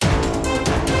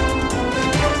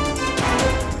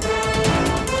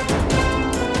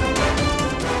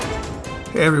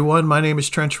Hey everyone, my name is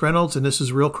Trench Reynolds and this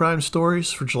is Real Crime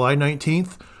Stories for July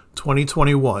 19th,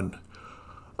 2021.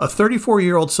 A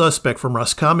 34-year-old suspect from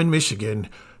Roscommon, Michigan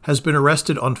has been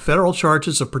arrested on federal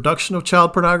charges of production of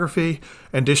child pornography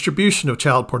and distribution of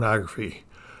child pornography.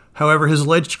 However, his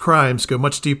alleged crimes go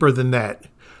much deeper than that,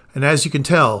 and as you can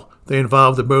tell, they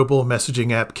involve the mobile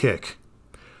messaging app Kik.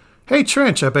 Hey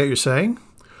Trench, I bet you're saying,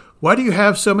 why do you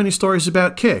have so many stories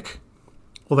about Kik?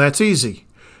 Well, that's easy.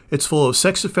 It's full of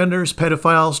sex offenders,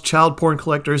 pedophiles, child porn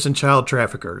collectors, and child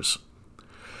traffickers.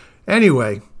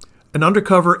 Anyway, an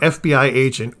undercover FBI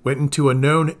agent went into a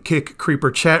known Kik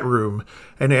creeper chat room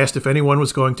and asked if anyone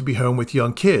was going to be home with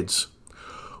young kids.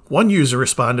 One user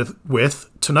responded with,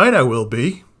 "Tonight I will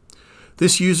be."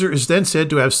 This user is then said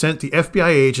to have sent the FBI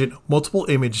agent multiple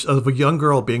images of a young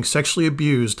girl being sexually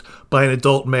abused by an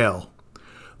adult male.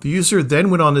 The user then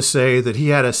went on to say that he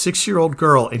had a 6-year-old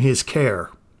girl in his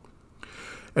care.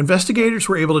 Investigators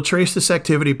were able to trace this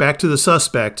activity back to the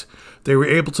suspect. They were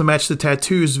able to match the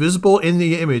tattoos visible in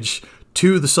the image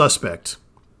to the suspect.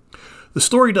 The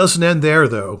story doesn't end there,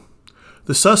 though.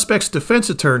 The suspect's defense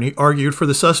attorney argued for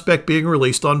the suspect being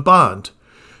released on bond.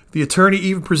 The attorney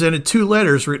even presented 2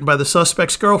 letters written by the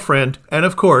suspect's girlfriend and,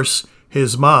 of course,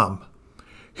 his mom.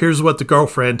 Here's what the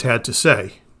girlfriend had to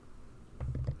say.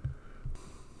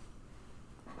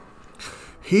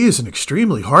 "He is an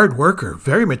extremely hard worker,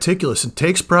 very meticulous, and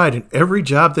takes pride in every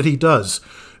job that he does,"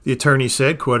 the attorney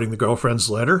said, quoting the girlfriend's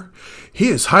letter. "He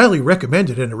is highly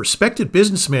recommended and a respected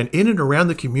businessman in and around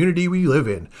the community we live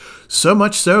in, so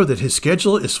much so that his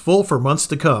schedule is full for months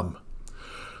to come."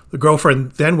 The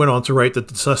girlfriend then went on to write that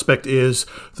the suspect is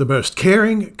the most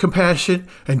caring, compassionate,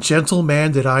 and gentle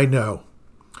man that I know.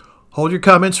 Hold your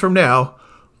comments from now.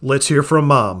 Let's hear from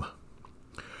Mom.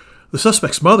 The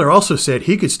suspect's mother also said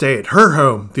he could stay at her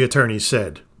home, the attorney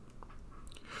said.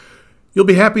 You'll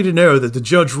be happy to know that the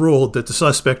judge ruled that the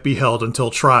suspect be held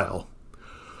until trial.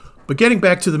 But getting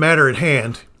back to the matter at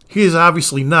hand, he is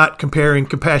obviously not comparing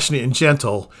compassionate and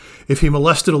gentle if he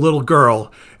molested a little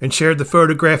girl and shared the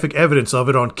photographic evidence of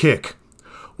it on Kik.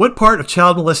 What part of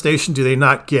child molestation do they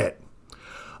not get?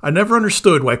 I never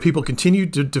understood why people continue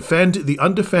to defend the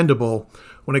undefendable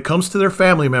when it comes to their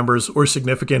family members or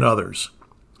significant others.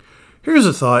 Here's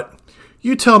a thought.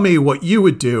 You tell me what you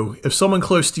would do if someone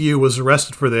close to you was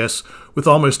arrested for this with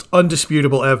almost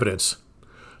undisputable evidence.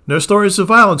 No stories of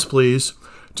violence, please.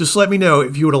 Just let me know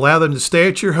if you would allow them to stay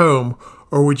at your home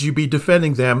or would you be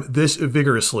defending them this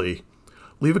vigorously.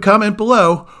 Leave a comment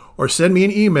below or send me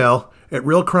an email at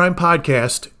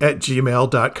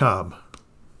realcrimepodcast@gmail.com.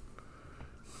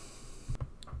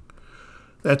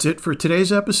 That's it for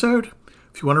today's episode.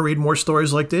 If you want to read more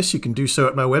stories like this, you can do so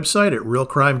at my website at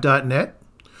realcrime.net.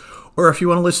 Or if you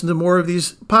want to listen to more of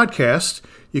these podcasts,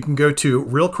 you can go to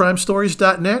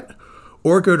realcrimestories.net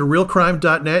or go to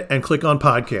realcrime.net and click on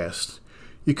podcasts.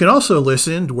 You can also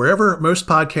listen to wherever most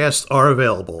podcasts are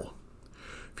available.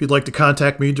 If you'd like to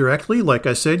contact me directly, like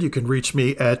I said, you can reach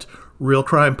me at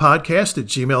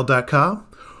realcrimepodcast@gmail.com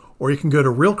or you can go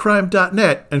to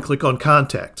realcrime.net and click on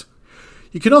contact.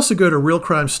 You can also go to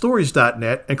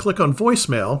realcrimestories.net and click on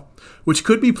voicemail, which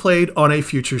could be played on a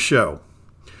future show.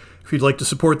 If you'd like to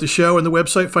support the show and the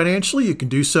website financially, you can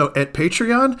do so at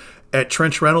Patreon at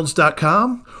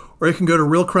trenchreynolds.com, or you can go to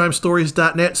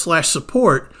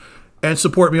realcrimestories.net/support and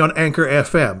support me on Anchor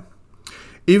FM.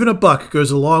 Even a buck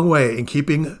goes a long way in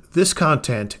keeping this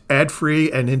content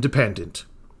ad-free and independent.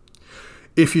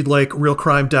 If you'd like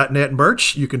realcrime.net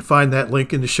merch, you can find that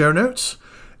link in the show notes.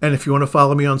 And if you want to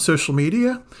follow me on social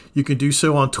media, you can do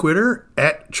so on Twitter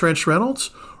at Trench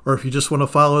Reynolds, or if you just want to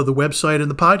follow the website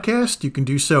and the podcast, you can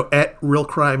do so at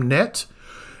RealCrimeNet.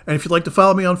 And if you'd like to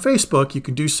follow me on Facebook, you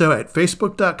can do so at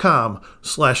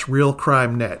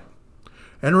facebook.com/RealCrimeNet.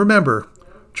 And remember,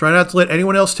 try not to let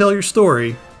anyone else tell your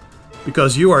story,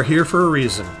 because you are here for a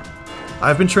reason.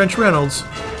 I've been Trench Reynolds,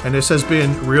 and this has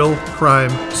been Real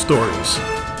Crime Stories.